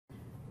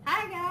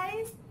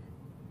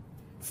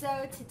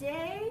So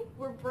today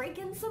we're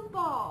breaking some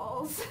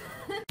balls.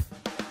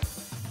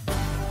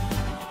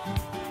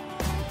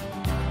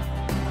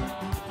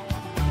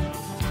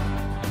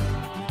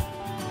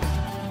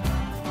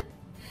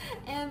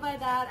 And by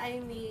that I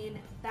mean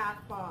bath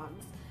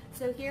bombs.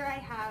 So here I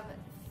have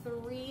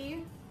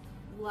 3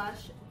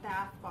 Lush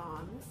bath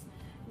bombs.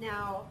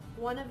 Now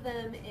one of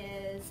them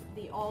is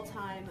the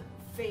all-time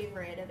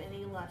favorite of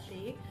any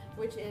Lushie,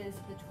 which is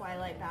the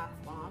Twilight Bath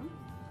Bomb.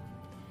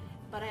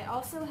 But I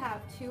also have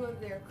 2 of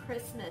their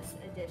Christmas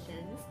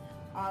editions.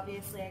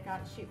 Obviously I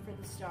got Shoot for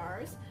the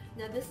Stars.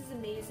 Now this is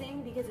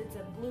amazing because it's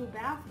a blue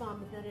bath bomb,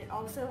 but then it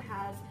also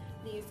has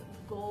these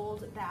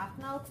gold bath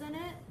melts in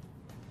it.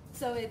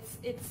 So it's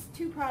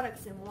 2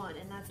 products in one,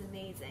 and that's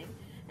amazing.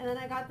 And then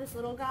I got this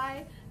little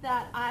guy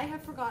that I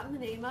have forgotten the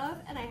name of,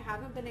 and I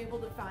haven't been able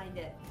to find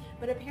it.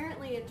 But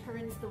apparently it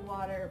turns the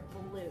water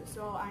blue.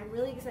 So I'm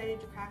really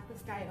excited to crack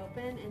this guy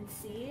open and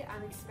see.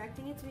 I'm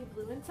expecting it to be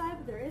blue inside,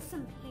 but there is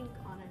some pink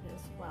on it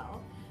as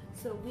well.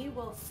 So we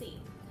will see.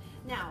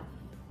 Now,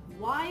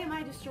 why am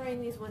I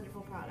destroying these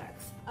wonderful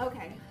products?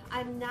 Okay,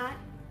 I'm not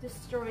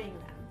destroying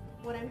them.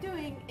 What I'm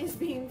doing is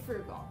being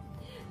frugal.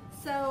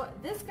 So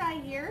this guy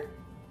here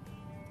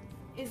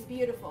is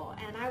beautiful,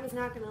 and I was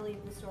not going to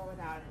leave the store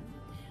without him.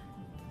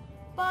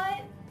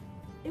 But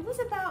it was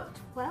about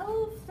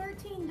 $12,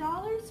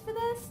 $13 for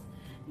this.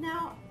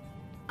 Now,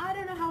 I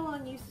don't know how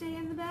long you stay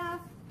in the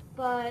bath,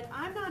 but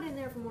I'm not in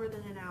there for more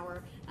than an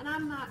hour, and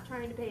I'm not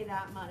trying to pay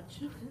that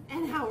much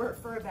an hour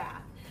for a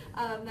bath.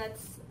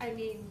 I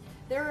mean,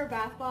 there are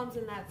bath bombs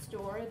in that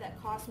store that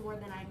cost more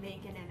than I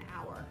make in an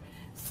hour.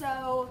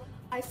 So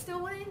I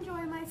still want to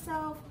enjoy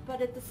myself,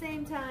 but at the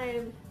same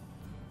time,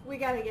 we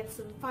gotta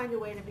find a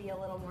way to be a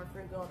little more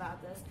frugal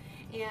about this.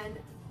 And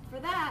for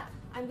that,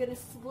 I'm gonna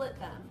split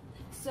them.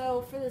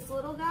 So for this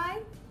little guy,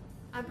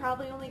 I'm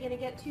probably only gonna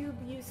get 2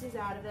 uses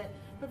out of it.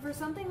 But for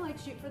something like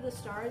Shoot for the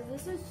Stars,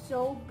 this is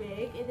so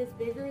big, it is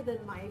bigger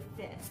than my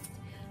fist.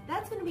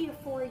 That's gonna be a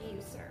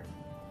 4-user.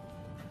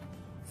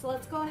 So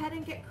let's go ahead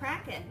and get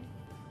cracking.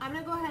 I'm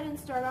gonna go ahead and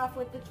start off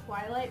with the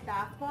Twilight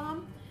Bath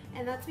Bomb,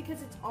 and that's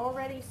because it's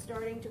already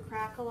starting to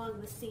crack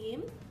along the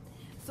seam.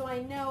 So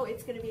I know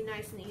it's going to be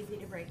nice and easy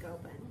to break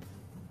open.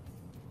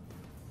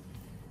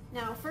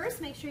 Now first,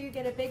 make sure you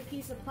get a big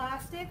piece of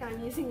plastic.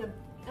 I'm using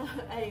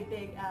a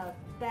big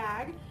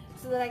bag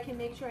so that I can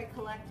make sure I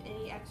collect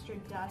any extra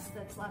dust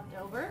that's left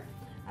over.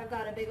 I've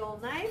got a big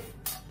old knife,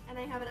 and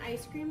I have an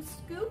ice cream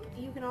scoop.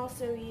 You can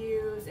also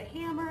use a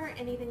hammer,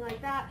 anything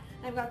like that.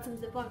 I've got some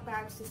Ziploc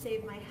bags to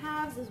save my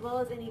halves, as well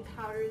as any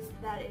powders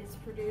that is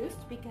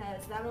produced,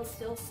 because that'll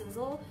still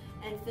sizzle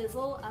and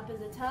fizzle up in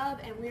the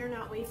tub, and we are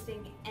not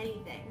wasting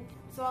anything.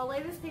 So I'll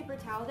lay this paper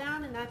towel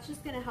down, and that's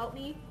just going to help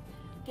me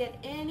get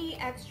any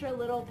extra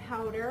little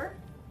powder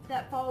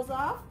that falls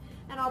off,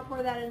 and I'll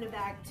pour that in a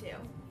bag too.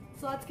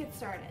 So let's get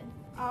started.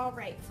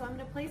 Alright, so I'm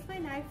going to place my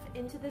knife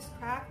into this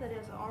crack that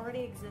is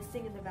already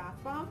existing in the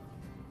bath bomb,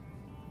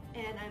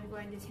 and I'm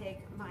going to take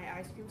my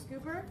ice cream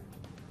scooper.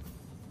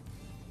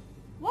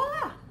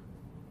 Voila!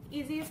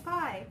 Easy as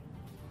pie.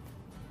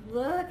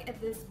 Look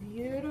at this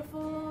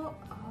beautiful,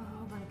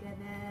 oh my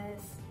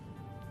goodness,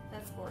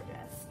 that's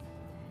gorgeous.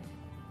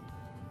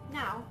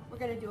 Now we're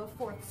going to do a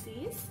 4th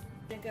seize.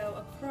 I'm going to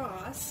go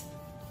across,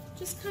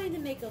 just kind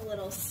of make a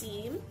little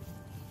seam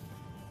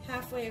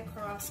halfway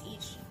across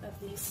each of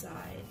these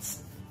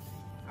sides.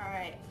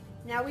 Alright,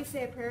 now we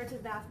say a prayer to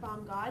the bath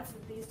bomb gods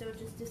that these don't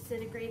just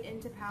disintegrate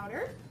into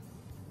powder.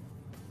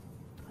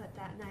 Put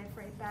that knife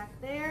right back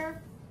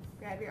there.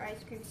 Grab your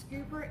ice cream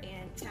scooper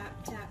and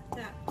tap, tap,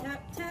 tap,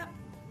 tap, tap.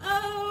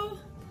 Oh!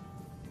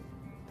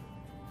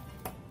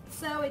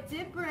 So it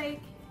did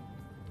break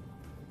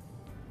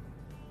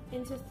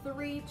into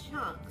 3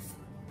 chunks,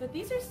 but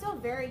these are still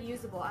very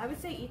usable. I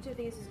would say each of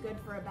these is good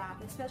for a bath,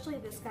 especially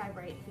this guy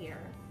right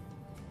here.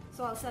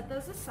 So I'll set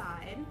those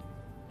aside,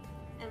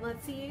 and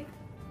let's see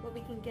what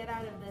we can get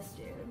out of this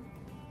dude.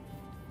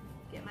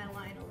 Get my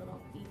line a little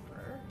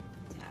deeper.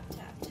 Tap,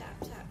 tap, tap,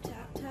 tap,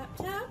 tap, tap,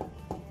 tap.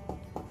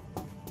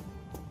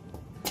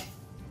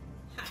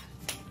 Ha.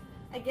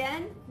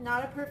 Again,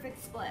 not a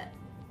perfect split.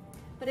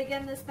 But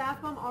again, this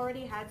bath bomb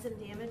already had some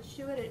damage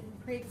to it in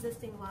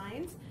pre-existing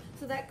lines,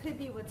 so that could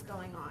be what's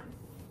going on.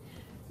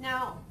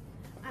 Now,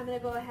 I'm going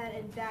to go ahead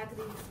and bag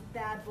these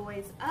bad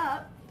boys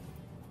up,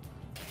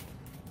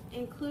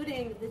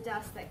 including the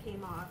dust that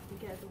came off,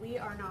 because we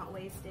are not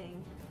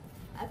wasting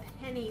a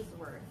penny's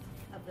worth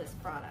of this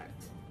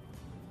product.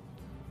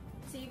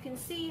 So you can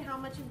see how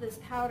much of this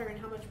powder and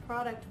how much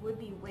product would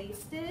be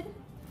wasted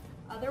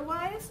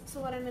otherwise. So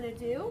what I'm going to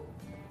do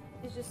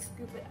is just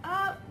scoop it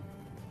up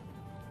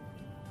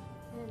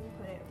and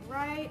put it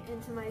right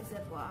into my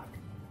Ziploc.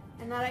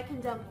 And that I can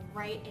dump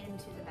right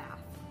into the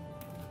bath.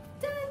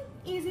 Done!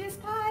 Easy as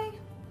pie!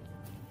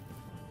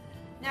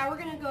 Now we're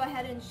going to go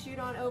ahead and shoot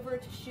on over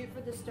to Shoot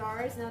for the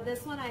Stars. Now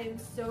this one I am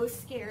so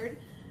scared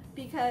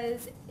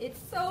because it's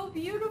so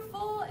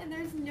beautiful and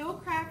there's no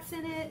cracks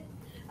in it.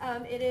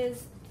 It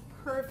is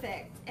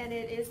perfect, and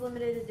it is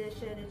limited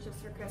edition. It's just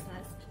for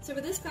Christmas. So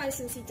for this guy,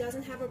 since he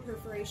doesn't have a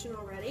perforation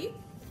already,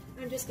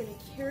 I'm just going to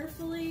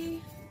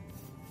carefully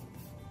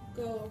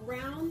go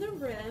around the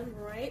rim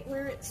right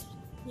where it's,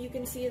 you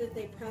can see that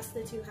they press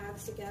the two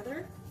halves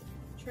together.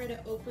 Try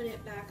to open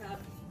it back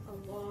up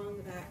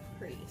along that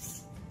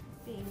crease.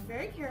 Being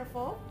very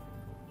careful,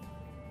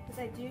 because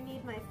I do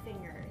need my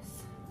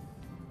fingers.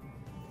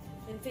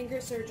 And finger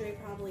surgery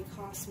probably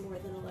costs more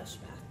than a Lush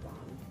bath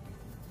bomb.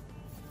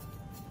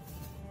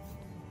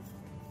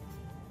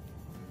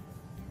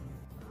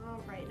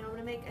 Alright, now I'm going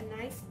to make a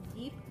nice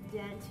deep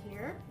dent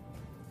here.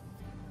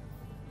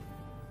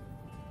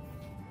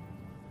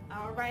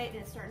 Alright,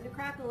 and it's starting to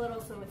crack a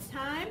little, so it's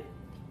time.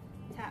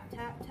 Tap,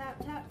 tap,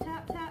 tap, tap,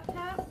 tap, tap,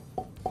 tap.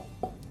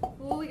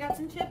 Ooh, we got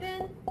some chip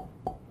in.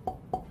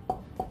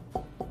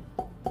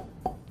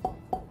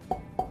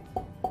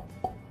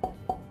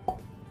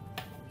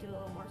 Do a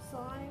little more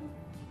sawing.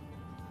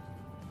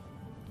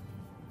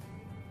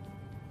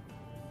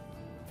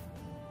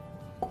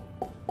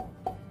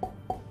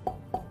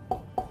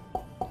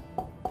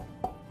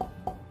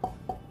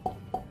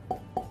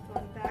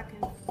 Going back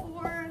and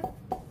forth.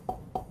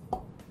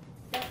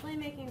 Definitely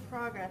making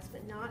progress,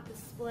 but not the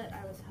split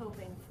I was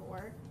hoping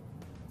for.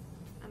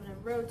 I'm going to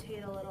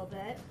rotate a little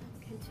bit,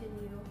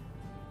 continue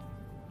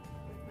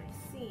with my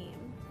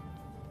seam.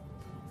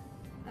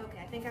 Okay,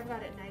 I think I've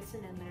got it nice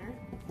and in there.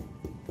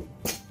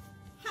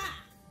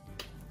 Ha!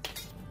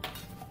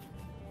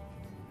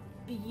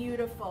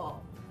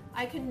 Beautiful.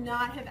 I could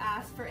not have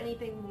asked for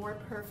anything more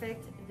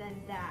perfect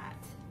than that.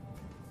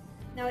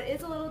 Now it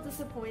is a little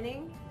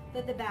disappointing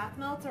that the bath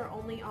melts are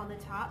only on the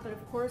top, but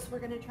of course we're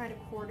going to try to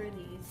quarter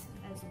these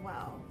as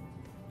well.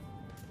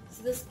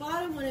 So this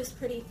bottom one is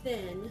pretty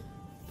thin.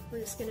 We're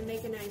just going to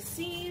make a nice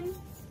seam.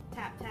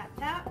 Tap, tap,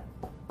 tap.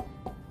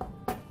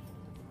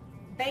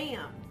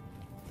 Bam!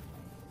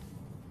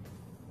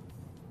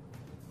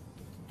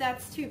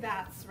 That's 2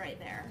 baths right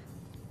there.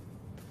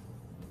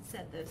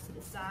 Set those to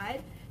the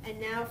side. And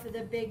now for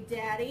the big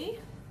daddy.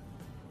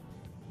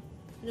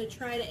 I'm going to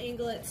try to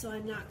angle it so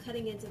I'm not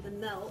cutting into the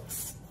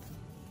melts.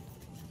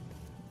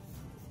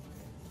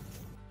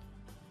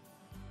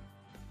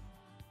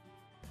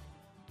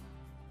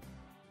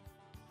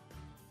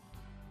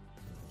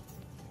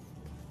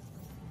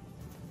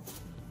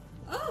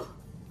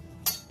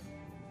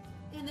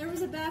 And there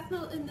was a bath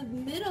melt in the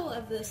middle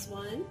of this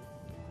one,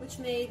 which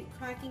made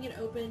cracking it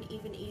open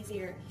even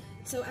easier.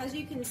 So as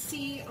you can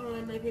see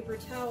on my paper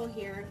towel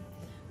here,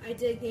 I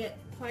did get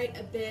quite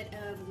a bit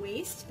of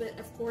waste, but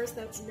of course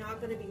that's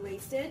not going to be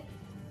wasted.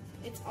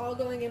 It's all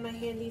going in my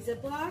handy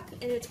Ziploc,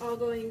 and it's all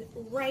going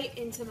right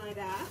into my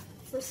bath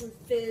for some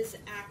fizz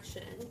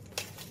action.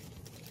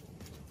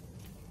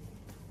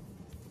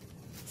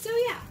 So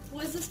yeah,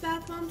 was this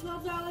bath bomb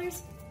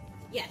 $12?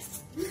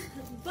 Yes,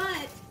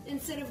 but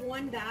instead of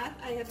 1 bath,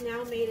 I have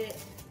now made it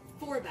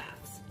 4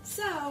 baths.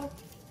 So,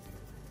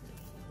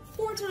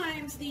 4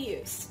 times the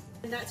use.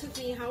 And that took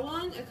me how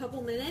long? A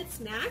couple minutes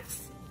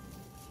max.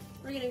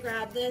 We're going to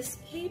grab this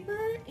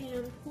paper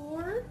and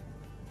pour.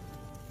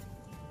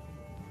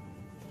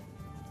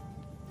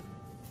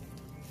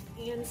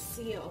 And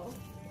seal.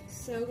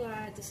 So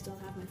glad to still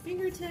have my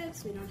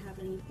fingertips. We don't have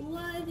any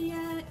blood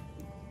yet.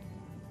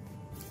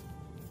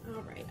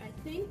 Alright, I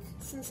think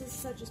since it's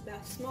such a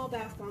small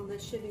bath bomb,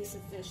 this should be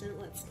sufficient.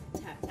 Let's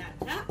tap, tap,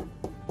 tap.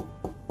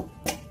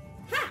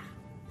 Ha!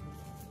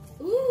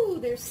 Ooh,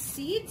 there's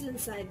seeds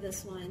inside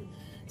this one.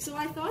 So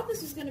I thought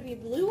this was going to be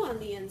blue on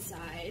the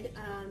inside.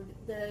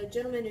 The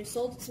gentleman who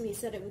sold it to me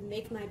said it would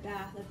make my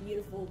bath a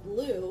beautiful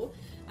blue.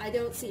 I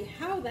don't see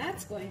how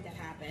that's going to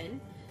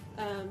happen.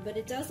 But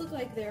it does look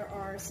like there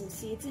are some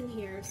seeds in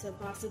here, so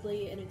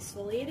possibly an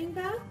exfoliating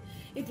bath.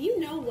 If you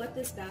know what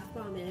this bath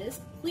bomb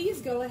is,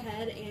 please go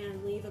ahead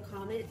and leave a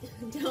comment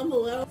down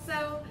below.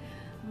 So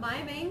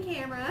my main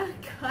camera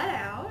cut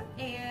out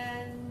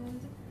and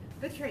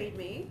betrayed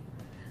me,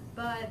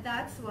 but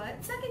that's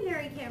what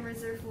secondary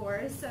cameras are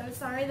for, so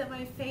sorry that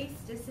my face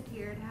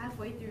disappeared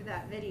halfway through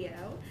that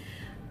video.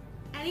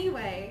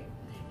 Anyway,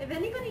 if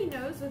anybody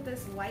knows what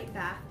this white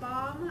bath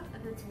bomb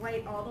that's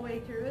white all the way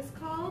through is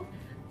called,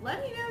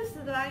 let me know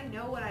so that I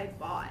know what I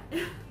bought.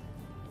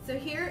 So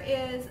here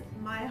is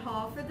my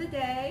haul for the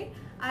day.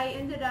 I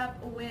ended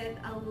up with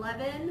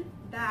 11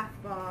 bath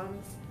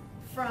bombs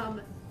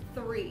from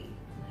 3.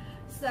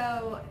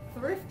 So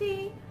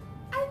thrifty,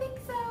 I think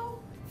so.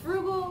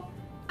 Frugal,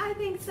 I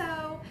think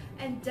so.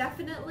 And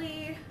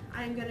definitely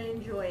I'm gonna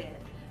enjoy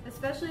it.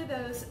 Especially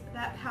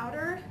that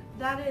powder,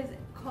 that is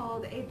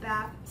called a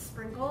bath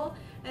sprinkle,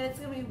 and it's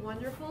going to be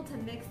wonderful to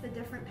mix the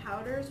different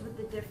powders with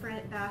the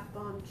different bath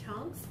bomb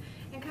chunks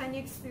and kind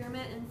of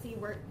experiment and see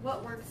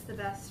what works the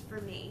best for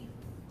me.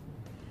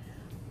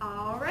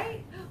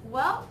 Alright,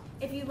 well,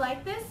 if you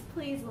like this,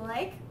 please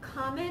like,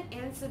 comment,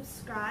 and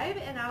subscribe,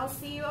 and I'll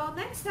see you all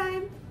next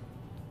time.